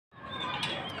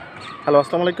Hello,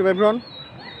 আসসালামু আলাইকুম everyone.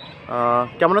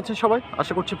 কেমন আছেন সবাই?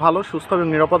 আশা করছি ভালো, সুস্থ এবং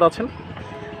নিরাপদ আছেন।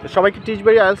 তো সবাইকে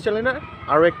টিচবেরি আইএলটিএস চ্যানেলে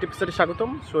আরও একটি এপিসোডে স্বাগতম।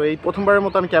 সো এই প্রথমবারের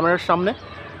মতো আমি ক্যামেরার সামনে।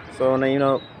 সো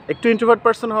একটু ইন্ট্রোভার্ট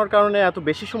পার্সন হওয়ার কারণে এত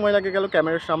বেশি সময় লাগে গেল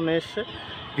ক্যামেরার সামনে এসে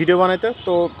ভিডিও বানাইতে।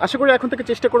 তো আশা করি এখন থেকে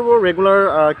চেষ্টা করব রেগুলার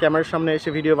ক্যামেরার সামনে এসে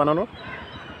ভিডিও বানানো।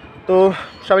 তো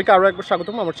সবাইকে আরও একবার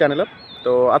স্বাগতম আমার চ্যানেলে।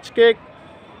 তো আজকে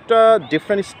একটা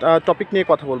ডিফারেন্ট টপিক নিয়ে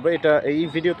কথা বলবো। এই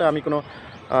ভিডিওতে আমি কোনো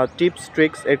টিপস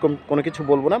ট্রিক্স এরকম কোনো কিছু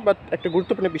বলবো না, বাট একটা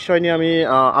গুরুত্বপূর্ণ বিষয় নিয়ে আমি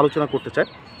আলোচনা করতে চাই।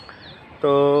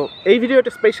 তো এই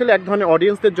ভিডিওটা স্পেশালি এক ধরনের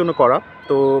অডিয়েন্সদের জন্য করা।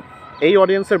 তো এই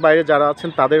অডিয়েন্সের বাইরে যারা আছেন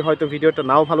তাদের হয়তো ভিডিওটা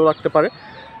নাও ভালো লাগতে পারে।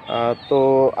 তো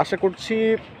আশা করছি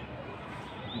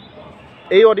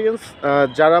এই অডিয়েন্স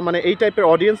যারা এই টাইপের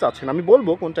অডিয়েন্স আছেন, আমি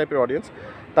বলবো কোন টাইপের অডিয়েন্স,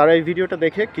 তারা এই ভিডিওটা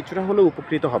দেখে কিছুটা হলেও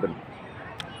উপকৃত হবেন।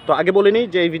 তো আগে বলে নিই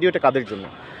যে এই ভিডিওটা কাদের জন্য।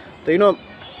 তো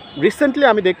রিসেন্টলি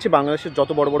আমি দেখছি বাংলাদেশের যত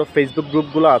বড় বড় ফেসবুক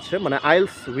গ্রুপগুলো আছে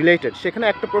আইএলটিএস রিলেটেড, সেখানে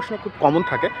একটা প্রশ্ন খুব কমন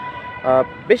থাকে।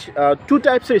 বেশ টু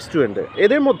টাইপসের স্টুডেন্টদের।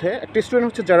 এদের মধ্যে একটা স্টুডেন্ট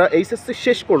হচ্ছে যারা এইচএসসি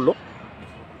শেষ করলো,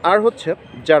 আর হচ্ছে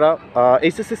যারা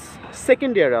এইচএসসি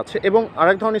সেকেন্ড ইয়ারে আছে, এবং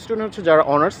আরেক ধরনের স্টুডেন্ট হচ্ছে যারা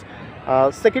অনার্স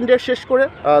সেকেন্ড ইয়ার শেষ করে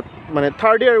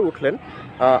থার্ড ইয়ারে উঠলেন।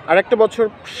 আরেকটা বছর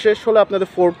শেষ হলে আপনাদের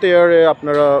ফোর্থ ইয়ারে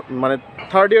আপনারা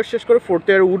থার্ড ইয়ার শেষ করে ফোর্থ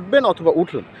ইয়ারে উঠবেন অথবা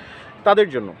উঠলেন। তাদের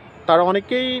জন্য তারা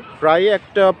অনেকেই প্রায়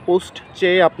একটা পোস্ট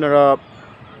চেয়ে আপনারা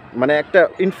একটা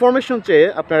ইনফরমেশন চেয়ে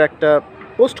আপনারা একটা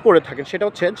পোস্ট করে থাকেন। সেটা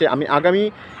হচ্ছে যে আমি আগামী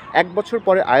এক বছর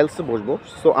পরে আইএলটিএসে বসবো,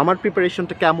 সো আমার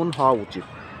প্রিপারেশনটা কেমন হওয়া উচিত।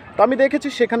 তো আমি দেখেছি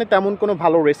সেখানে তেমন কোনো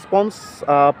ভালো রেসপন্স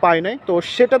পাই নাই। তো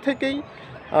সেটা থেকেই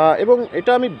এবং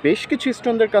এটা আমি বেশ কিছু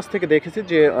স্টুডেন্টদের কাছ থেকে দেখেছি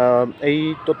যে এই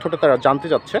তথ্যটা তারা জানতে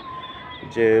চাচ্ছে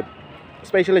যে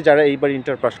স্পেশালি যারা এইবার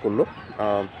ইন্টার পাস করলো,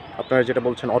 আপনারা যেটা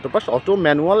বলছেন অটো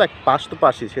ম্যানুয়াল এক পাস তো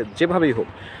পাসই, সে যেভাবেই হোক।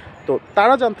 তো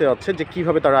তারা জানতে চাচ্ছে যে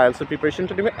কীভাবে তারা আইএলটিএসের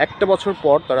প্রিপারেশনটা নেবে একটা বছর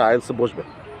পর তারা আইএলটিএসে বসবে।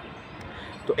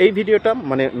 তো এই ভিডিওটা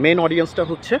মেন অডিয়েন্সটা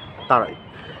হচ্ছে তারাই।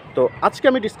 তো আজকে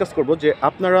আমি ডিসকাস করব যে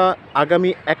আপনারা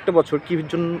আগামী একটা বছর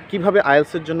কীভাবে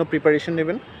আইএলটিএসের জন্য প্রিপারেশন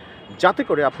নেবেন, যাতে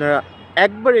করে আপনারা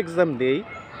একবার এক্সাম দিয়েই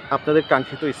আপনাদের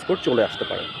কাঙ্ক্ষিত স্কোর চলে আসতে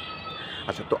পারে।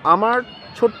 আচ্ছা, তো আমার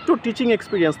ছোট্ট টিচিং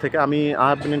এক্সপিরিয়েন্স থেকে, আমি I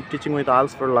have been teaching with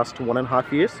IELTS for last 1.5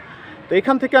 years। তো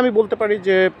এখান থেকে আমি বলতে পারি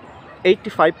যে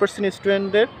 85%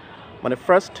 স্টুডেন্টদের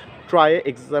ফার্স্ট ট্রায়ে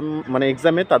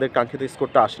এক্সামে তাদের কাঙ্ক্ষিত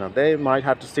স্কোরটা আসে না। দে might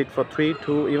have to seat for 3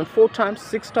 to even 4 times,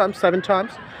 6 times, 7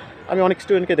 times। আমি অনেক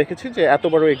স্টুডেন্টকে দেখেছি যে এত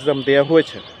বড় এক্সাম দেওয়া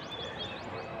হয়েছে।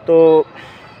 তো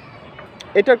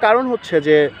এটার কারণ হচ্ছে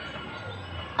যে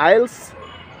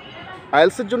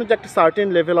আইএলটিএসের জন্য যে একটা সার্টেন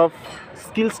লেভেল অফ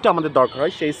স্কিলসটা আমাদের দরকার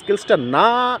হয়, সেই স্কিলসটা না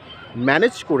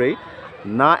ম্যানেজ করেই,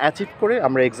 না অ্যাচিভ করে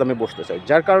আমরা এক্সামে বসতে চাই,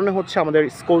 যার কারণে হচ্ছে আমাদের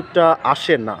স্কোরটা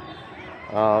আসে না।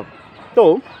 তো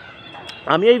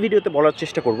আমি এই ভিডিওতে বলার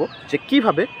চেষ্টা করব যে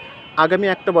কিভাবে আগামী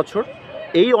একটা বছর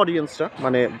এই অডিয়েন্সরা,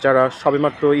 যারা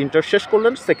সবেমাত্র ইন্টার শেষ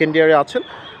করলেন, সেকেন্ড ইয়ারে আছেন,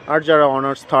 আর যারা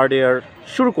অনার্স থার্ড ইয়ার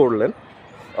শুরু করলেন,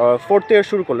 ফোর্থ ইয়ার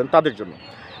শুরু করলেন, তাদের জন্য।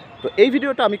 তো এই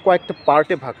ভিডিওটা আমি কয়েকটা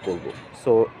পার্টে ভাগ করব।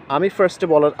 সো আমি ফার্স্টে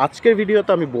আজকের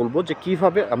ভিডিওতে আমি বলবো যে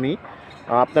কীভাবে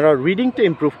আপনারা রিডিংটা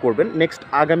ইমপ্রুভ করবেন নেক্সট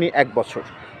আগামী এক বছর,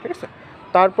 ঠিক আছে।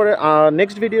 তারপরে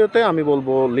নেক্সট ভিডিওতে আমি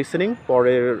বলবো লিসেনিং,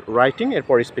 পরে রাইটিং,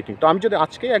 এরপরে স্পিকিং। তো আমি যদি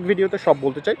আজকে এক ভিডিওতে সব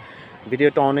বলতে চাই,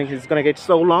 ভিডিওটা অনেক is gonna gate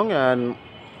so long and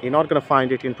you not gonna find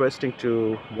it interesting to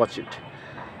watch it.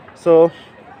 So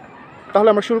তাহলে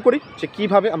আমরা শুরু করি যে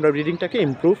কীভাবে আমরা রিডিংটাকে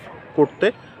ইমপ্রুভ করতে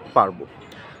পারবো।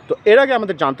 তো এর আগে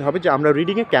আমাদের জানতে হবে যে আমরা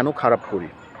রিডিংয়ে কেন খারাপ করি।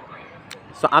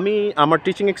 সো আমি আমার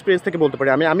টিচিং এক্সপিরিয়েন্স থেকে বলতে পারি,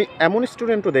 আমি এমন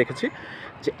স্টুডেন্টও দেখেছি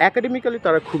যে অ্যাকাডেমিক্যালি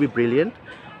তারা খুবই ব্রিলিয়েন্ট,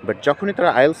 বাট যখনই তারা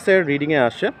আইএলটিএসের রিডিংয়ে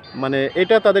আসে,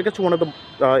 এটা তাদের কাছে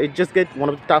it just get one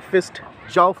of the toughest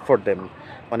job for them.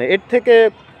 এর থেকে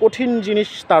কঠিন জিনিস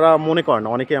তারা মনে করে না,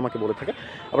 অনেকেই আমাকে বলে থাকে।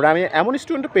 আবার আমি এমন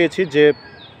স্টুডেন্টও পেয়েছি যে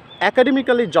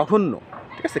অ্যাকাডেমিক্যালি জঘন্য,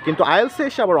 ঠিক আছে, কিন্তু আইএলটিএসে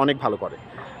এসে আবার অনেক ভালো করে।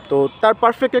 তো তার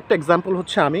পারফেক্ট একটা এক্সাম্পল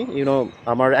হচ্ছে আমি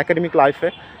আমার অ্যাকাডেমিক লাইফে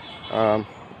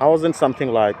I was in something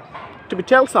like to B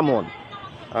tell someone,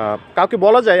 কাউকে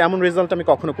বলা যায় এমন রেজাল্ট আমি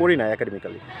কখনো করি না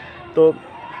অ্যাকাডেমিক্যালি। তো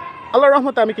আল্লাহর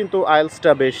রহমতে আমি কিন্তু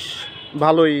আইএলটিএসটা বেশ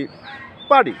ভালোই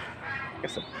পারি, ঠিক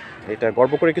আছে। এটা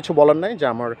গর্ব করে কিছু বলার নাই যে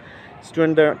আমার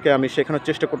স্টুডেন্টদেরকে আমি শেখানোর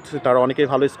চেষ্টা করতেছি, তারা অনেকেই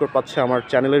ভালো স্কোর পাচ্ছে, আমার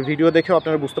চ্যানেলের ভিডিও দেখেও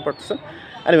আপনারা বুঝতে পারতেছেন।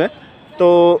 এনিওয়ে, তো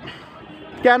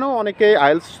কেন অনেকে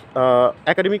আইএলটিএস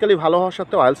অ্যাকাডেমিক্যালি ভালো হওয়া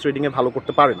সত্ত্বেও আইএলটিএস রিডিংয়ে ভালো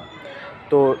করতে পারে না,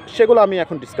 তো সেগুলো আমি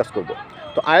এখন ডিসকাস করব।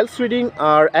 তো আইএলটিএস রিডিং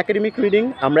আর অ্যাকাডেমিক রিডিং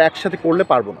আমরা একসাথে করলে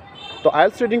পারবো না। তো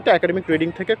আইএলটিএস রিডিংটা অ্যাকাডেমিক রিডিং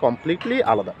থেকে কমপ্লিটলি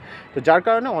আলাদা। তো যার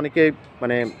কারণে অনেকে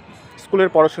স্কুলের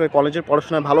পড়াশোনায়, কলেজের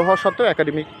পড়াশোনায় ভালো হওয়া সত্ত্বেও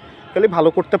অ্যাকাডেমিক্যালি ভালো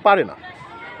করতে পারে না।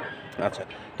 আচ্ছা,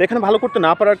 তো এখানে ভালো করতে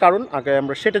না পারার কারণ আগে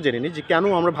আমরা সেটা জেনে নিই যে কেন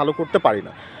আমরা ভালো করতে পারি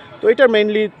না। তো এটার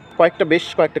মেইনলি বেশ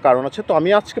কয়েকটা কারণ আছে। তো আমি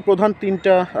আজকে প্রধান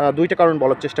দুইটা কারণ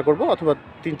বলার চেষ্টা করব, অথবা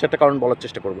 3-4টা কারণ বলার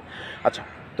চেষ্টা করব। আচ্ছা,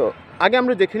 তো আগে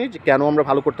আমরা দেখে নিই যে কেন আমরা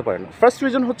ভালো করতে পারি না। ফার্স্ট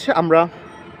রিজন হচ্ছে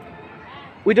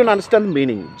উই ডোন্ট আন্ডারস্ট্যান্ড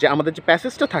মিনিং, যে আমাদের যে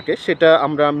প্যাসেজটা থাকে সেটা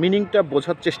আমরা মিনিংটা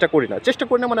বোঝার চেষ্টা করি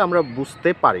না মানে আমরা বুঝতে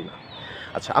পারি না।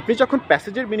 আচ্ছা, আপনি যখন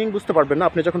প্যাসেজের মিনিং বুঝতে পারবেন না,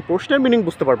 আপনি যখন প্রশ্নের মিনিং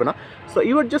বুঝতে পারবেন না, so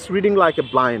you R just reading like a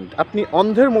blind. আপনি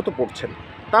অন্ধের মতো পড়ছেন,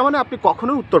 তার মানে আপনি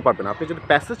কখনোই উত্তর পারবেন না। আপনি যদি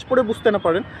প্যাসেজ পড়ে বুঝতে না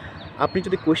পারেন, আপনি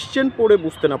যদি কোয়েশ্চেন পড়ে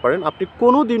বুঝতে না পারেন, আপনি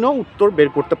কোনো দিনও উত্তর বের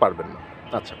করতে পারবেন না।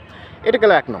 আচ্ছা, এটা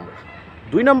গেল 1 নম্বর।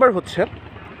 2 নম্বর হচ্ছে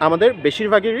আমাদের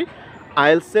বেশিরভাগেরই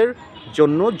আইএলসের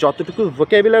জন্য যতটুকু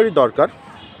ভোকাবুলারি দরকার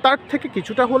তার থেকে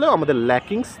কিছুটা হলেও আমাদের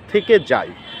ল্যাকিংস থেকে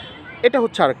যায়। এটা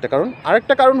হচ্ছে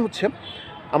আরেকটা কারণ হচ্ছে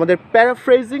আমাদের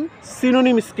প্যারাফ্রেজিং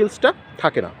সিনোনিম স্কিলসটা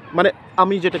থাকে না। মানে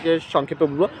আমি যেটাকে সংক্ষেপে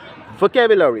বলবো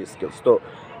ভোকাবুলারি স্কিলস। তো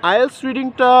আইএলস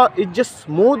রিডিংটা is just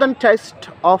more than test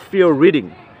of your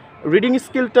reading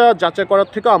স্কিলটা যাচাই করার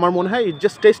থেকে আমার মনে হয় is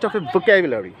just test of A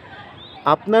vocabulary.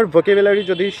 আপনার ভোকাবুলারি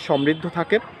যদি সমৃদ্ধ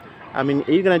থাকে, I mean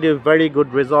you can gave very good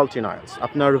result in IELTS.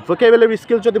 আপনার ভোকাবুলারি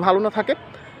স্কিল যদি ভালো না থাকে,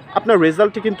 আপনার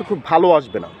রেজাল্টটি কিন্তু খুব ভালো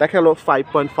আসবে না। দেখা গেলো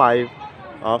 5.5,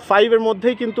 5-এর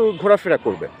মধ্যেই কিন্তু ঘোরাফেরা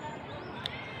করবে।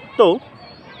 তো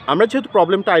আমরা যেহেতু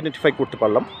প্রবলেমটা আইডেন্টিফাই করতে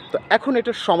পারলাম, তো এখন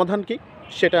এটার সমাধান কী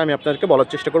সেটা আমি আপনাদেরকে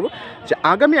বলার চেষ্টা করব, যে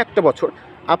আগামী 1 বছর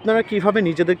আপনারা কীভাবে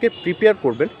নিজেদেরকে প্রিপেয়ার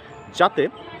করবেন যাতে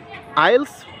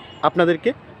আইএলস আপনাদেরকে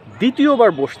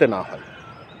দ্বিতীয়বার বসতে না হয়।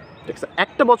 ঠিক আছে,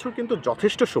 1 বছর কিন্তু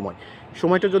যথেষ্ট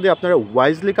সময়টা যদি আপনারা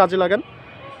ওয়াইজলি কাজে লাগান,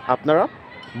 আপনারা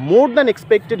মোর দ্যান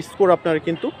এক্সপেক্টেড স্কোর আপনারা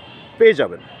কিন্তু পেয়ে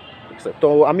যাবেন। ঠিক আছে, তো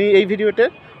আমি এই ভিডিওতে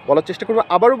বলার চেষ্টা করবো,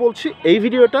 আবারও বলছি, এই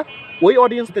ভিডিওটা ওই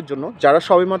অডিয়েন্সদের জন্য যারা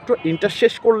সবেমাত্র ইন্টার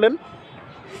শেষ করলেন,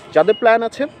 যাদের প্ল্যান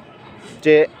আছে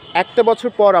যে 1 বছর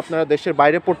পর আপনারা দেশের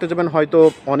বাইরে পড়তে যাবেন। হয়তো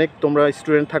অনেক তোমরা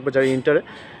স্টুডেন্ট থাকবে যারা ইন্টারে,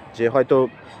 যে হয়তো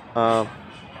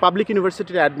পাবলিক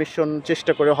ইউনিভার্সিটির অ্যাডমিশন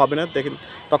চেষ্টা করে হবে না, দেখেন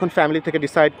তখন ফ্যামিলি থেকে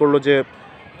ডিসাইড করলো যে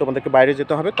তোমাদেরকে বাইরে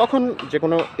যেতে হবে। তখন যে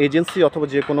কোনো এজেন্সি অথবা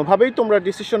যে কোনোভাবেই তোমরা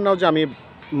ডিসিশন নাও যে আমি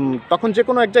তখন যে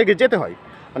কোনো এক জায়গায় যেতে হয়,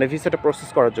 মানে ভিসাটা প্রসেস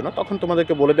করার জন্য। তখন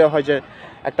তোমাদেরকে বলে দেওয়া হয় যে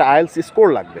একটা আইএলস স্কোর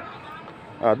লাগবে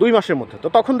 2 মাসের মধ্যে। তো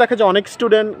তখন দেখা যায় অনেক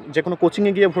স্টুডেন্ট যে কোনো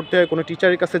কোচিংয়ে গিয়ে ভর্তি হয়, কোনো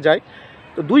টিচারের কাছে যায়।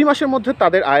 তো 2 মাসের মধ্যে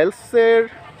তাদের আইএলসের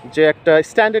যে একটা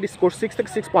স্ট্যান্ডার্ড স্কোর 6 থেকে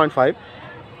 6.5,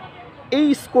 এই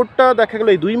স্কোরটা দেখা গেলো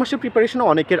এই 2 মাসের প্রিপারেশনে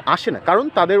অনেকের আসে না, কারণ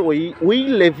তাদের ওই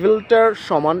লেভেলটার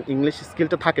সমান ইংলিশ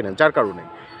স্কিলটা থাকে না, যার কারণে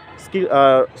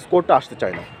স্কোরটা আসতে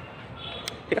চায় না।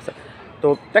 ঠিক আছে, তো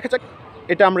দেখা যাক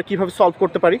এটা আমরা কীভাবে সলভ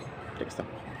করতে পারি। ঠিক আছে,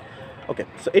 ওকে।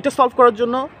 সো এটা সলভ করার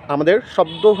জন্য আমাদের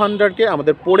শব্দ ভাণ্ডারকে,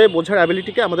 আমাদের পড়ে বোঝার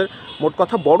অ্যাবিলিটিকে, আমাদের মোট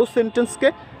কথা বড় সেন্টেন্সকে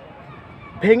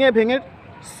ভেঙে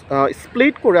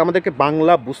স্প্লিট করে আমাদেরকে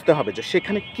বাংলা বুঝতে হবে যে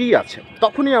সেখানে কি আছে,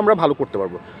 তখনই আমরা ভালো করতে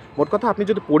পারবো। মোট কথা, আপনি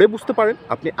যদি পড়ে বুঝতে পারেন,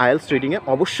 আপনি আইএলস রিডিংয়ে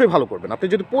অবশ্যই ভালো করবেন। আপনি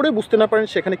যদি পড়ে বুঝতে না পারেন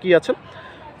সেখানে কি আছে,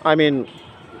 I mean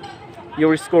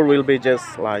your score will be just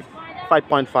like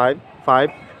 5.5, 5,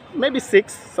 maybe 6,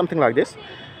 something like this.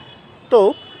 তো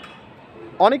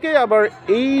অনেকেই আবার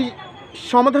এই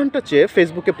সমাধানটা চেয়ে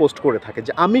ফেসবুকে পোস্ট করে থাকে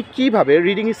যে আমি কিভাবে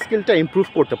রিডিং স্কিলটা ইমপ্রুভ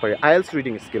করতে পারি, আইএলস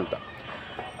রিডিং স্কিলটা।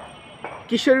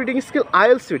 কিসের reading skill?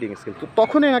 IELTS reading skill. তো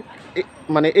তখন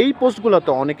মানে এই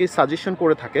পোস্টগুলোতে অনেকেই সাজেশন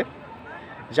করে থাকে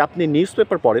যে আপনি নিউজ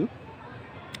পেপার পড়েন।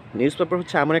 নিউজ পেপার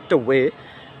হচ্ছে এমন একটা ওয়ে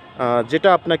যেটা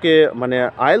আপনাকে মানে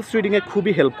আইএলস রিডিংয়ে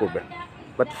খুবই হেল্প করবে।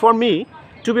 But for me,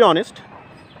 two be honest,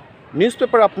 news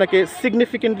paper আপনাকে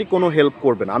সিগনিফিকেন্টলি কোনো হেল্প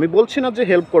করবে না। আমি বলছি না যে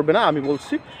হেল্প করবে না, আমি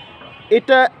বলছি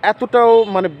এটা এতটাও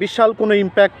মানে বিশাল কোনো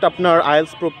ইম্প্যাক্ট আপনার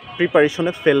আইএলস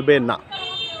প্রিপারেশনে ফেলবে না।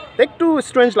 একটু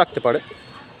স্ট্রেঞ্জ লাগতে পারে,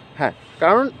 হ্যাঁ,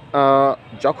 কারণ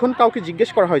যখন কাউকে জিজ্ঞেস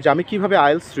করা হয় যে আমি কীভাবে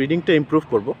আইএলস রিডিংটা ইমপ্রুভ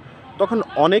করব, তখন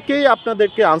অনেকেই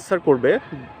আপনাদেরকে আনসার করবে,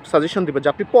 সাজেশন দেবে যে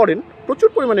আপনি পড়েন, প্রচুর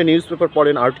পরিমাণে নিউজ পেপার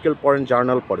পড়েন, আর্টিকেল পড়েন,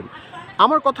 জার্নাল পড়েন।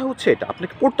 আমার কথা হচ্ছে এটা,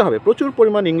 আপনাকে পড়তে হবে, প্রচুর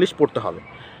পরিমাণ ইংলিশ পড়তে হবে।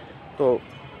 তো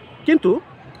কিন্তু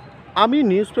আমি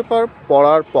নিউজ পেপার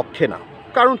পড়ার পক্ষে না।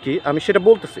 কারণ কি, আমি সেটা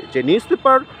বলতেছি যে নিউজ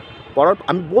পেপার পড়ার,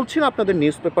 আমি বলছি না আপনাদের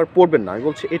নিউজ পেপার পড়বেন না, আমি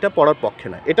বলছি এটা পড়ার পক্ষে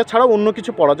না। এটা ছাড়াও অন্য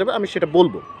কিছু পড়া যাবে, আমি সেটা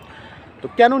বলবো। তো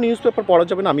কেন নিউজ পেপার পড়া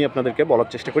যাবে না আমি আপনাদেরকে বলার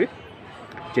চেষ্টা করি।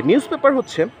 যে নিউজ পেপার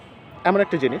হচ্ছে এমন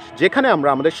একটা জিনিস যেখানে আমরা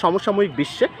আমাদের সমসাময়িক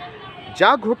বিশ্বে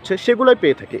যা ঘটছে সেগুলোই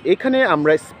পেয়ে থাকি। এখানে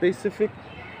আমরা স্পেসিফিক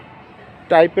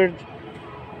টাইপের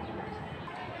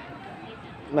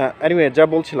না, এনিওয়ে যা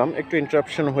বলছিলাম, একটু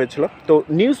ইন্টারাপশন হয়েছিল। তো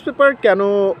নিউজ পেপার কেন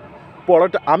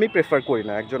পড়াটা আমি প্রেফার করি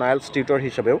না একজন আইএলটিএস টিউটর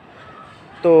হিসেবেও,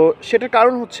 তো সেটার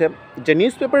কারণ হচ্ছে যে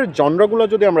নিউজ পেপারের জনরাগুলো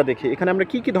যদি আমরা দেখি, এখানে আমরা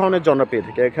কী কী ধরনের জনরা পেয়ে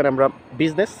থাকি। এখানে আমরা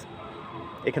বিজনেস,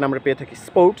 এখানে আমরা পেয়ে থাকি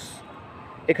স্পোর্টস,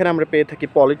 এখানে আমরা পেয়ে থাকি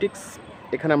পলিটিক্স,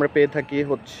 এখানে আমরা পেয়ে থাকি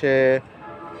হচ্ছে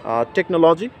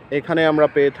টেকনোলজি, এখানে আমরা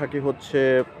পেয়ে থাকি হচ্ছে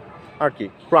আর কি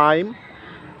ক্রাইম,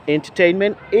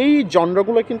 এন্টারটেইনমেন্ট, এই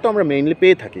জনরাগুলো কিন্তু আমরা মেইনলি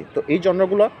পেয়ে থাকি। তো এই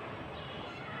জনরাগুলো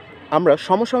আমরা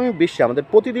সমসাময়িক বিশ্বে আমাদের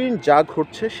প্রতিদিন যা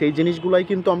ঘটছে সেই জিনিসগুলাই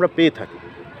কিন্তু আমরা পেয়ে থাকি,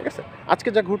 ঠিক আছে? আজকে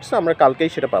যা ঘটছে আমরা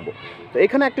কালকেই সেটা পাবো। তো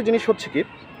এখানে একটা জিনিস হচ্ছে কি,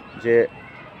 যে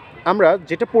আমরা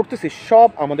যেটা পড়তেছি সব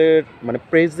আমাদের মানে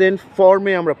প্রেজেন্ট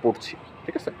ফর্মে আমরা পড়ছি,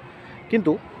 ঠিক আছে?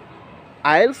 কিন্তু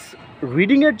আইএলস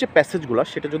রিডিংয়ের যে প্যাসেজগুলো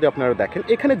সেটা যদি আপনারা দেখেন,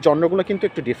 এখানে জনরাগুলো কিন্তু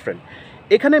একটু ডিফারেন্ট।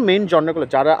 এখানে মেইন জনরাগুলো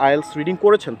যারা আইএলস রিডিং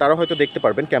করেছেন তারা হয়তো দেখতে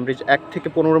পারবেন ক্যামব্রিজ 1 থেকে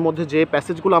 15-এর মধ্যে যে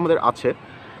প্যাসেজগুলো আমাদের আছে,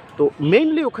 তো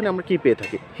মেইনলি ওখানে আমরা কী পেয়ে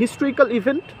থাকি, হিস্টোরিক্যাল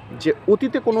ইভেন্ট, যে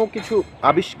অতীতে কোনো কিছু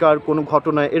আবিষ্কার, কোনো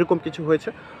ঘটনা এরকম কিছু হয়েছে,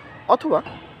 অথবা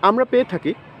আমরা পেয়ে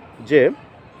থাকি যে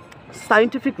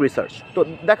সায়েন্টিফিক রিসার্চ। তো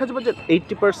দেখা যাবে যে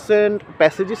 80%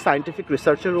 প্যাসেজই সায়েন্টিফিক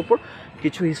রিসার্চের উপর,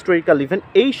 কিছু হিস্টোরিক্যাল ইভেন্ট,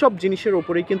 এই সব জিনিসের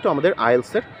ওপরেই কিন্তু আমাদের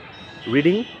আইএলসের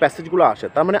রিডিং প্যাসেজগুলো আসে।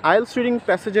 তার মানে আইএলস রিডিং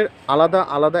প্যাসেজের আলাদা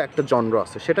আলাদা একটা জনর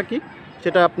আছে। সেটা কি?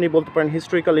 সেটা আপনি বলতে পারেন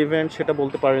হিস্টোরিক্যাল ইভেন্ট, সেটা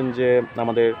বলতে পারেন যে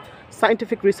আমাদের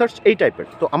সায়েন্টিফিক রিসার্চ, এই টাইপের।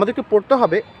 তো আমাদেরকে পড়তে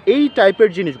হবে এই টাইপের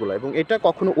জিনিসগুলো, এবং এটা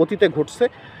কখনো অতীতে ঘটছে,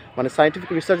 মানে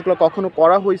সায়েন্টিফিক রিসার্চগুলো কখনো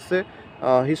করা হয়েছে,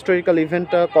 হিস্টোরিক্যাল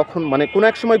ইভেন্টটা কখন মানে কোনো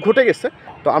এক সময় ঘটে গেছে।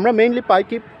 তো আমরা মেইনলি পাই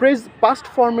কি পাস্ট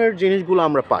ফর্মের জিনিসগুলো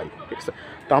আমরা পাই, ঠিক আছে?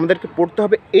 তো আমাদেরকে পড়তে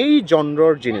হবে এই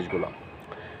জনরার জিনিসগুলো।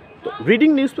 তো রিডিং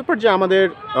নিউজ পেপার যে আমাদের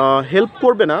হেল্প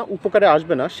করবে না, উপকারে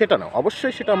আসবে না সেটা না,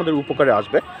 অবশ্যই সেটা আমাদের উপকারে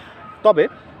আসবে। তবে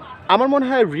আমার মনে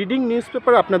হয় রিডিং নিউজ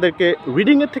পেপার আপনাদেরকে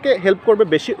রিডিংয়ের থেকে হেল্প করবে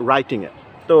বেশি রাইটিংয়ে।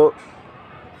 তো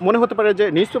মনে হতে পারে যে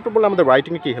নিউজ পেপার পড়লে আমাদের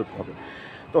রাইটিংয়ে কী হেল্প হবে?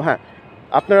 তো হ্যাঁ,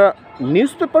 আপনারা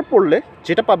নিউজ পেপার পড়লে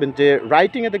যেটা পাবেন যে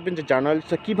রাইটিংয়ে দেখবেন যে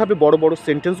জার্নালিস্টরা কীভাবে বড় বড়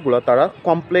সেন্টেন্সগুলো তারা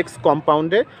কমপ্লেক্স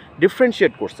কম্পাউন্ডে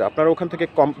ডিফারেন্সিয়েট করছে, আপনারা ওখান থেকে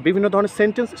বিভিন্ন ধরনের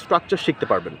সেন্টেন্স স্ট্রাকচার শিখতে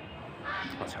পারবেন।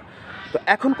 আচ্ছা, তো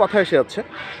এখন কথা এসে যাচ্ছে,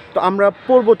 তো আমরা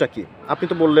পড়বোটা কি? আপনি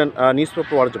তো বললেন নিউজ পেপার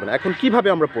পড়া যাবে না, এখন কীভাবে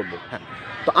আমরা পড়বো? হ্যাঁ,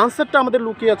 তো আনসারটা আমাদের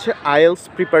লুকিয়ে আছে আইএলস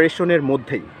প্রিপারেশনের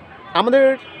মধ্যেই। আমাদের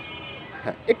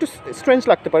হ্যাঁ একটু স্ট্রেঞ্জ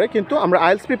লাগতে পারে, কিন্তু আমরা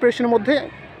আইএলস প্রিপারেশনের মধ্যে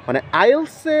মানে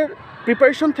আইএলসের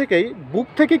প্রিপারেশন থেকেই, বুক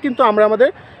থেকে কিন্তু আমরা আমাদের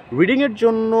রিডিংয়ের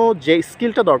জন্য যে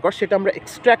স্কিলটা দরকার সেটা আমরা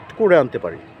এক্সট্র্যাক্ট করে আনতে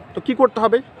পারি। তো কী করতে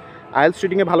হবে আইএলস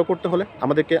রিডিংয়ে ভালো করতে হলে?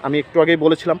 আমাদেরকে, আমি একটু আগেই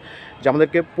বলেছিলাম যে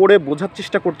আমাদেরকে পড়ে বোঝার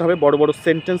চেষ্টা করতে হবে, বড় বড়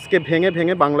সেন্টেন্সকে ভেঙে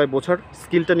ভেঙে বাংলায় বোঝার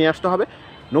স্কিলটা নিয়ে আসতে হবে,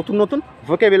 নতুন নতুন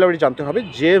ভোকাবুলারি জানতে হবে,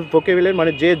 যে ভোকাবুলারি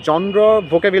মানে যে জনর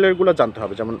ভোকাবুলারিগুলো জানতে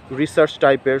হবে, যেমন রিসার্চ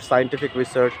টাইপের, সায়েন্টিফিক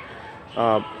রিসার্চ,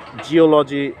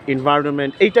 জিওলজি,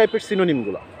 এনভায়রনমেন্ট, এই টাইপের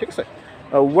সিনোনিমগুলো, ঠিক আছে,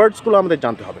 ওয়ার্ডসগুলো আমাদের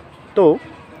জানতে হবে। তো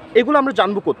এগুলো আমরা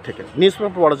জানবো কোত্থেকে? নিউজ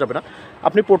পেপার পড়া যাবে না,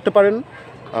 আপনি পড়তে পারেন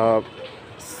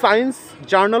সায়েন্স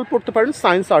জার্নাল পড়তে পারেন,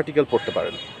 সায়েন্স আর্টিকেল পড়তে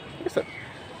পারেন, ঠিক আছে?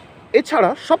 এছাড়া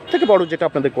সবথেকে বড় যেটা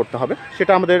আপনাদের করতে হবে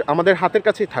সেটা আমাদের হাতের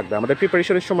কাছেই থাকবে, আমাদের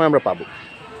প্রিপারেশনের সময় আমরা পাবো।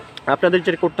 আপনাদের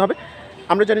যেটা করতে হবে,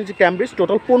 আমরা জানি যে ক্যামব্রিজ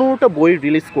টোটাল 15টা বই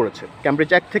রিলিজ করেছে, ক্যামব্রিজ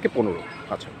 1 থেকে 15।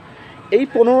 আচ্ছা, এই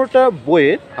 15টা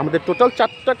বইয়ের আমাদের টোটাল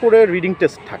 4টা করে রিডিং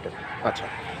টেস্ট থাকে। আচ্ছা,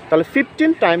 তাহলে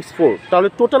 15 × 4, তাহলে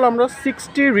টোটাল আমরা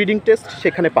 60 রিডিং টেস্ট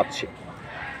সেখানে পাচ্ছি।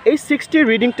 এই 60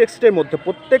 রিডিং টেস্টের মধ্যে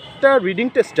প্রত্যেকটা রিডিং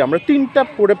টেস্টে আমরা 3টা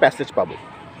করে প্যাসেজ পাবো।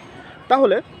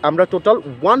 তাহলে আমরা টোটাল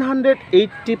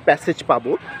 180 প্যাসেজ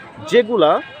পাবো,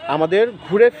 যেগুলা আমাদের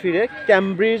ঘুরে ফিরে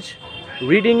ক্যামব্রিজ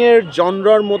রিডিংয়ের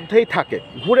জনরার মধ্যেই থাকে,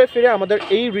 ঘুরে ফিরে আমাদের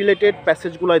এই রিলেটেড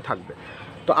প্যাসেজগুলোই থাকবে।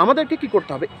 তো আমাদেরকে কী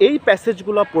করতে হবে? এই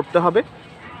প্যাসেজগুলো পড়তে হবে।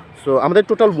 সো আমাদের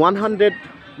টোটাল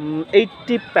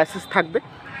 180 প্যাসেজ থাকবে।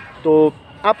 তো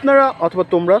আপনারা অথবা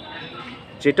তোমরা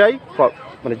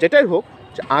যেটাই হোক,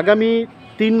 যে আগামী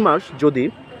 3 মাস যদি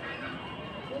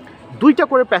 2টা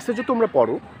করে প্যাসেজও তোমরা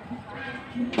পড়ো,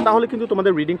 তাহলে কিন্তু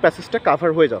তোমাদের রিডিং প্যাসেজটা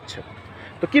কাভার হয়ে যাচ্ছে।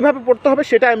 তো কীভাবে পড়তে হবে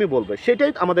সেটাই আমি বলবো,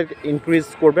 সেটাই আমাদের ইনক্রিজ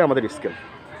করবে আমাদের স্কিল।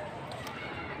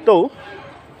 তো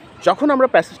যখন আমরা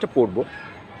প্যাসেজটা পড়বো,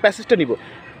 প্যাসেজটা নিব,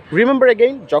 রিমেম্বার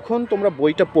এগেইন, যখন তোমরা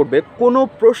বইটা পড়বে কোনো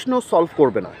প্রশ্ন সলভ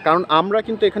করবে না, কারণ আমরা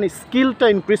কিন্তু এখানে স্কিলটা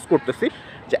ইনক্রিজ করতেছি।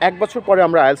 যে 1 বছর পরে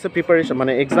আমরা আইএলসের প্রিপারেশন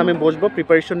মানে এক্সামে বসবো,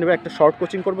 প্রিপারেশন নেবে, একটা শর্ট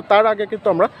কোচিং করবো, তার আগে কিন্তু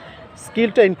আমরা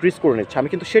স্কিলটা ইনক্রিজ করে নিচ্ছি। আমি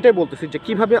কিন্তু সেটাই বলতেছি যে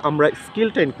কীভাবে আমরা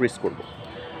স্কিলটা ইনক্রিজ করব।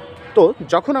 তো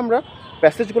যখন আমরা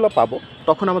প্যাসেজগুলো পাবো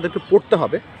তখন আমাদেরকে পড়তে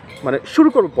হবে, মানে শুরু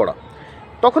করবো পড়া।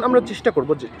 তখন আমরা চেষ্টা করব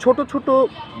যে ছোট ছোট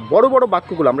বড় বড়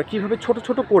বাক্যগুলো আমরা কীভাবে ছোট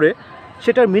ছোট করে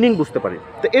সেটার মিনিং বুঝতে পারি।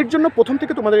 তো এর জন্য প্রথম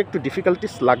থেকে তোমাদের একটু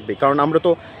ডিফিকাল্টিস লাগবে, কারণ আমরা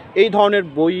তো এই ধরনের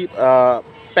বই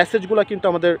প্যাসেজগুলো কিন্তু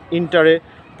আমাদের ইন্টারে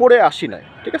পড়ে আসি নাই,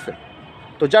 ঠিক আছে?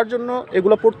 তো যার জন্য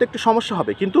এগুলো পড়তে একটু সমস্যা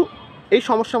হবে, কিন্তু এই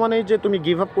সমস্যা মানে যে তুমি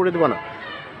গিভ আপ করে দেবো না,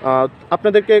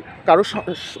 আপনাদেরকে কারো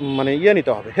মানে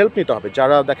নিতে হবে, হেল্প নিতে হবে,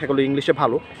 যারা দেখা গেলো ইংলিশে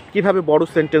ভালো, কিভাবে বড়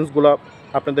সেন্টেন্সগুলো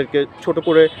আপনাদেরকে ছোট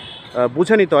করে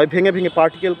বুঝে নিতে হয়, ভেঙে ভেঙে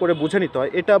পার্টিকেল করে বুঝে নিতে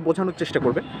হয়, এটা বোঝানোর চেষ্টা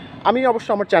করবে। আমি অবশ্য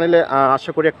আমার চ্যানেলে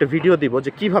আশা করি একটা ভিডিও দিব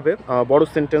যে কীভাবে বড়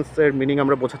সেন্টেন্সের মিনিং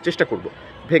আমরা বোঝার চেষ্টা করব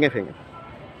ভেঙে ভেঙে।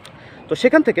 তো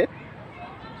সেখান থেকে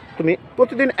তুমি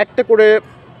প্রতিদিন একটা করে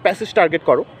প্যাসেজ টার্গেট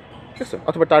করো, ঠিক আছে,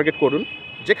 অথবা টার্গেট করুন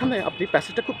যেখানে আপনি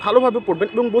প্যাসেজটা খুব ভালোভাবে পড়বেন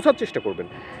এবং বোঝার চেষ্টা করবেন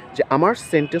যে আমার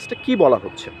সেন্টেন্সটা কী বলা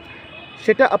হচ্ছে।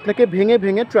 সেটা আপনাকে ভেঙে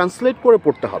ভেঙে ট্রান্সলেট করে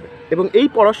পড়তে হবে। এবং এই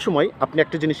পড়ার সময় আপনি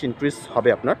একটা জিনিস ইনক্রিজ হবে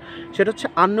আপনার, সেটা হচ্ছে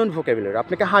আননোন ভোকাবুলারি।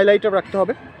 আপনাকে হাইলাইটার রাখতে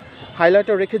হবে।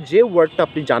 হাইলাইটার রেখে যে ওয়ার্ডটা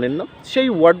আপনি জানেন না সেই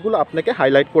ওয়ার্ডগুলো আপনাকে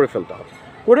হাইলাইট করে ফেলতে হবে,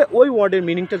 করে ওই ওয়ার্ডের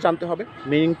মিনিংটা জানতে হবে।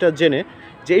 মিনিংটা জেনে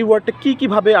যে এই ওয়ার্ডটা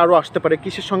কীভাবে আরও আসতে পারে,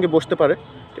 কিসের সঙ্গে বসতে পারে,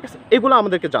 ঠিক আছে, এগুলো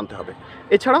আমাদেরকে জানতে হবে।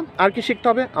 এছাড়া আর কি শিখতে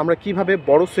হবে, আমরা কিভাবে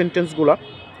বড় সেন্টেন্সগুলো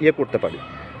করতে পারি,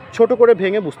 ছোট করে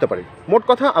ভেঙে বুঝতে পারি। মোট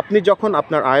কথা, আপনি যখন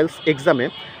আপনার আইএলটিএস এক্সামে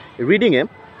রিডিংয়ে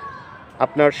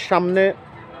আপনার সামনে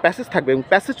প্যাসেজ থাকবে এবং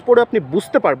প্যাসেজ পড়ে আপনি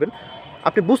বুঝতে পারবেন,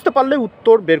 আপনি বুঝতে পারলে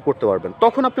উত্তর বের করতে পারবেন,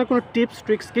 তখন আপনার কোনো টিপস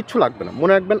ট্রিক্স কিচ্ছু লাগবে না।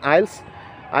 মনে রাখবেন,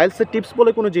 আইএলটিএসের টিপস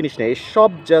বলে কোনো জিনিস নেই, এসব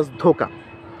জাস্ট ধোকা,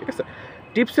 ঠিক আছে।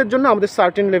 টিপসের জন্য আমাদের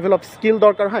সার্টেন লেভেল অফ স্কিল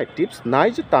দরকার হয়, টিপস নাই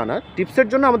যে তা না, টিপসের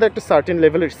জন্য আমাদের একটা সার্টেন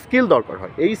লেভেলের স্কিল দরকার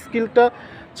হয়। এই স্কিলটা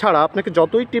ছাড়া আপনাকে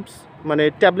যতই টিপস মানে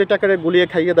ট্যাবলেট আকারে গুলিয়ে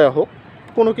খাইয়ে দেওয়া হোক,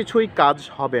 কোনো কিছুই কাজ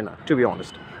হবে না, টু বি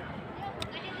অনেস্ট।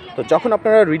 তো যখন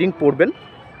আপনারা রিডিং পড়বেন,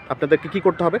 আপনাদেরকে কী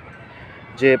করতে হবে,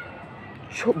 যে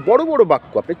বড় বড়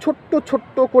বাক্য আপনি ছোট্ট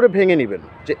ছোট্ট করে ভেঙে নেবেন,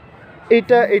 যে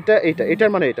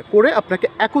এটার মানে এটা করে আপনাকে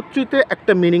একত্রিত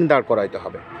একটা মিনিং দাঁড় করাইতে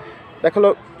হবে। দেখালো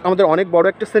আমাদের অনেক বড়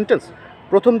একটা সেন্টেন্স,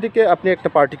 প্রথম দিকে আপনি একটা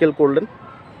পার্টিকেল করলেন,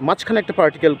 মাঝখানে একটা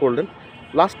পার্টিকেল করলেন,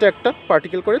 লাস্টে একটা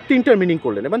পার্টিকেল করে তিনটার মিনিং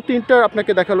করলেন, এবং তিনটার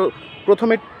আপনাকে দেখালো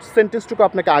প্রথমের সেন্টেন্সটুকু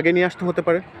আপনাকে আগে নিয়ে আসতে হতে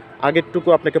পারে, আগেরটুকু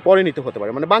আপনাকে পরে নিতে হতে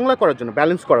পারে, মানে বাংলা করার জন্য,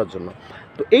 ব্যালেন্স করার জন্য।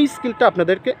 তো এই স্কিলটা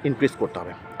আপনাদেরকে ইনক্রিজ করতে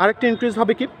হবে। আরেকটা ইনক্রিজ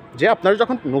হবে কি, যে আপনারা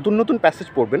যখন নতুন নতুন প্যাসেজ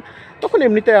পড়বেন, তখন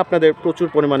এমনিতে আপনাদের প্রচুর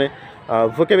পরিমাণে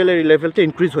ভোকাবুলারি লেভেলটা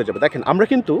ইনক্রিজ হয়ে যাবে। দেখেন, আমরা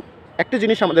কিন্তু একটা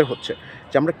জিনিস আমাদের হচ্ছে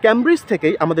যে আমরা ক্যামব্রিজ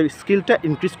থেকেই আমাদের স্কিলটা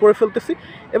ইনক্রিজ করে ফেলতেছি,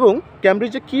 এবং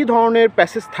ক্যামব্রিজে কী ধরনের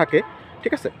প্যাসেজ থাকে,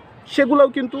 ঠিক আছে, সেগুলোও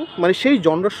কিন্তু মানে সেই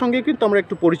জনরার সঙ্গে কিন্তু আমরা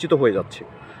একটু পরিচিত হয়ে যাচ্ছি।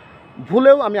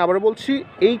 ভুলেও, আমি আবার বলছি,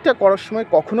 এইটা করার সময়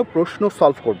কখনো প্রশ্ন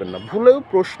সলভ করবেন না, ভুলেও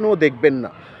প্রশ্ন দেখবেন না।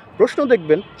 প্রশ্ন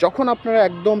দেখবেন যখন আপনারা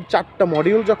একদম 4টা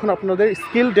মডিউল যখন আপনাদের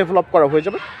স্কিল ডেভেলপ করা হয়ে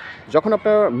যাবে, যখন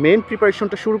আপনারা মেন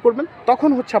প্রিপারেশনটা শুরু করবেন, তখন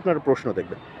হচ্ছে আপনারা প্রশ্ন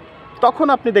দেখবেন। তখন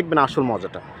আপনি দেখবেন আসল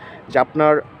মজাটা, যে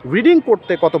আপনার রিডিং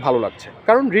করতে কত ভালো লাগছে।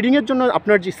 কারণ রিডিংয়ের জন্য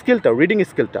আপনার যে স্কিলটা, রিডিং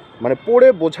স্কিলটা মানে পড়ে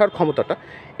বোঝার ক্ষমতাটা,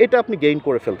 এটা আপনি গেইন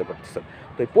করে ফেলতে পারতেছেন।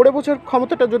 তো এই পড়ে বোঝার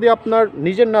ক্ষমতাটা যদি আপনার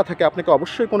নিজের না থাকে, আপনাকে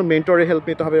অবশ্যই কোনো মেন্টরের হেল্প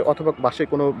নিতে হবে, অথবা বাসায়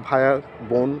কোনো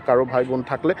কারো ভাই বোন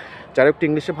থাকলে যারা একটু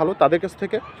ইংলিশে ভালো, তাদের কাছ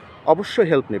থেকে অবশ্যই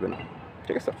হেল্প নেবেন,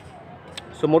 ঠিক আছে।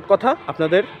 সো মোট কথা,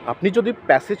 আপনি যদি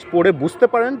প্যাসেজ পড়ে বুঝতে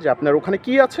পারেন যে আপনার ওখানে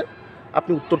কী আছে,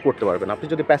 আপনি উত্তর করতে পারবেন। আপনি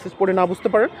যদি প্যাসেজ পড়ে না বুঝতে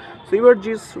পারেন, so you R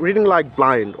just reading like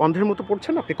blind, অন্ধের মতো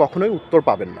পড়ছেন, আপনি কখনোই উত্তর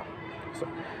পাবেন না।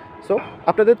 সো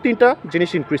আপনাদের 3টা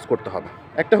জিনিস ইনক্রিজ করতে হবে।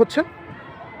 একটা হচ্ছে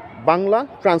বাংলা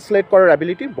ট্রান্সলেট করার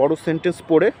অ্যাবিলিটি, বড় সেন্টেন্স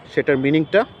পড়ে সেটার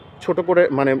মিনিংটা ছোট করে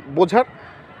মানে বোঝার।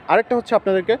 আরেকটা হচ্ছে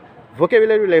আপনাদেরকে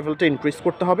ভোকাবুলারি লেভেলটা ইনক্রিজ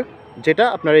করতে হবে, যেটা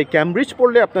আপনার এই ক্যামব্রিজ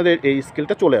পড়লে আপনাদের এই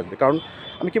স্কিলটা চলে আসবে। কারণ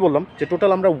আমি কি বললাম, যে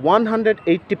টোটাল আমরা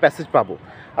 180 প্যাসেজ পাবো,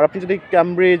 আর আপনি যদি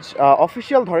ক্যামব্রিজ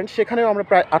অফিসিয়াল ধরেন, সেখানেও আমরা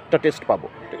প্রায় 8টা টেস্ট পাবো,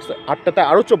 ঠিক আছে। 8টাতে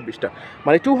আরও 24টা,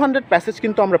 মানে 200 প্যাসেজ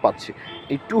কিন্তু আমরা পাচ্ছি।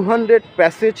 এই 200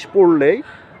 প্যাসেজ পড়লেই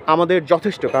আমাদের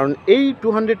যথেষ্ট, কারণ এই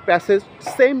 200 প্যাসেজ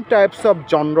সেম টাইপস অফ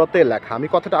জনরাতে লেখা। আমি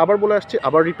কথাটা আবার বলে আসছি,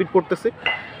 আবার রিপিট করতেছি,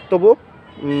 তবুও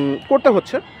করতে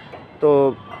হচ্ছে। তো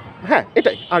হ্যাঁ,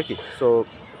 এটাই আর কি। সো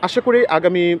আশা করি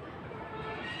আগামী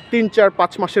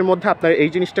 3-4-5 মাসের মধ্যে আপনারা এই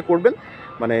জিনিসটা করবেন,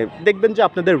 মানে দেখবেন যে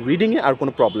আপনাদের রিডিংয়ে আর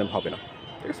কোনো প্রবলেম হবে না,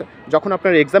 ঠিক আছে, যখন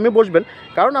আপনারা এক্সামে বসবেন।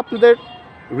 কারণ আপনাদের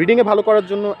রিডিংয়ে ভালো করার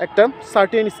জন্য একটা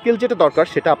সার্টেন স্কিল যেটা দরকার,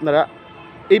 সেটা আপনারা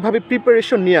এইভাবে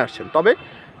প্রিপারেশন নিয়ে আসছেন, তবে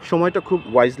সময়টা খুব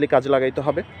ওয়াইজলি কাজে লাগাইতে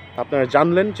হবে। আপনারা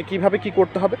জানলেন যে কীভাবে কী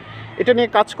করতে হবে, এটা নিয়ে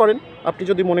কাজ করেন। আপনি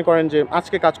যদি মনে করেন যে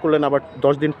আজকে কাজ করলেন, আবার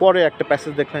 10 দিন পরে একটা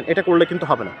প্যাসেজ দেখলেন, এটা করলে কিন্তু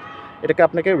হবে না। এটাকে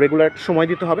আপনাকে রেগুলার সময়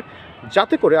দিতে হবে,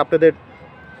 যাতে করে আপনাদের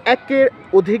একের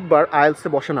অধিকবার আইএলটিএসে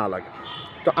বসা না লাগে।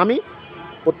 তো আমি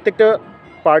প্রত্যেকটা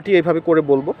পার্টি এইভাবে করে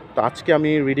বলবো। তো আজকে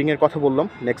আমি রিডিংয়ের কথা বললাম,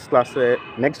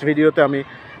 নেক্সট ভিডিওতে আমি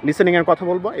লিসেনিংয়ের কথা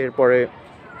বলবো, এরপরে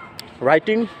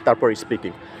রাইটিং, তারপর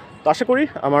স্পিকিং। তো আশা করি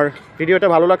আমার ভিডিওটা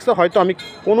ভালো লাগছে। হয়তো আমি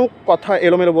কোনো কথা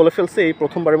এলোমেলো বলে ফেলছি এই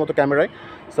প্রথমবারের মতো ক্যামেরায়,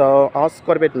 so I was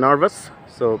quite bit nervous.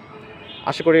 So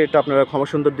আশা করি এটা আপনারা ক্ষমা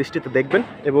সুন্দর দৃষ্টিতে দেখবেন,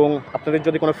 এবং আপনাদের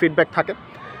যদি কোনো ফিডব্যাক থাকে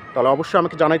তাহলে অবশ্যই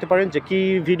আমাকে জানাইতে পারেন যে কী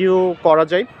ভিডিও করা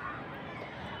যায়।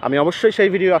 আমি অবশ্যই সেই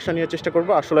ভিডিও আসা নিয়ে চেষ্টা করব।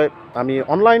 আসলে আমি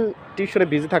অনলাইন টিউশনে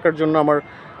বিজি থাকার জন্য আমার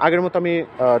আগের মতো আমি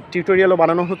টিউটোরিয়ালও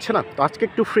বানানো হচ্ছে না। তো আজকে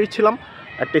একটু ফ্রি ছিলাম,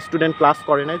 একটা স্টুডেন্ট ক্লাস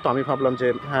করে নাই, তো আমি ভাবলাম যে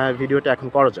হ্যাঁ, ভিডিওটা এখন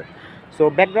করা যায়। সো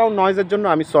ব্যাকগ্রাউন্ড নয়েজের জন্য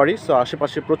আমি সরি। সো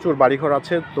আশেপাশে প্রচুর বাড়িঘর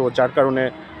আছে, তো যার কারণে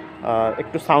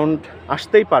একটু সাউন্ড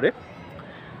আসতেই পারে।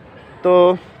 তো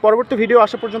পরবর্তী ভিডিও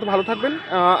আসা পর্যন্ত ভালো থাকবেন।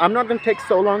 I'm not gonna take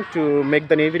so long to make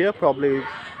the new video. Probably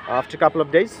after a couple of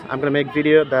days I'm gonna make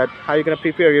video that how you're gonna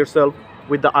prepare yourself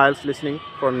with the IELTS listening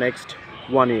for next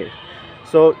 1 year.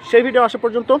 So সেই video আসা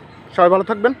পর্যন্ত সবাই ভালো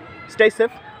থাকবেন, stay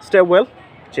safe, stay well,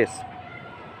 cheers.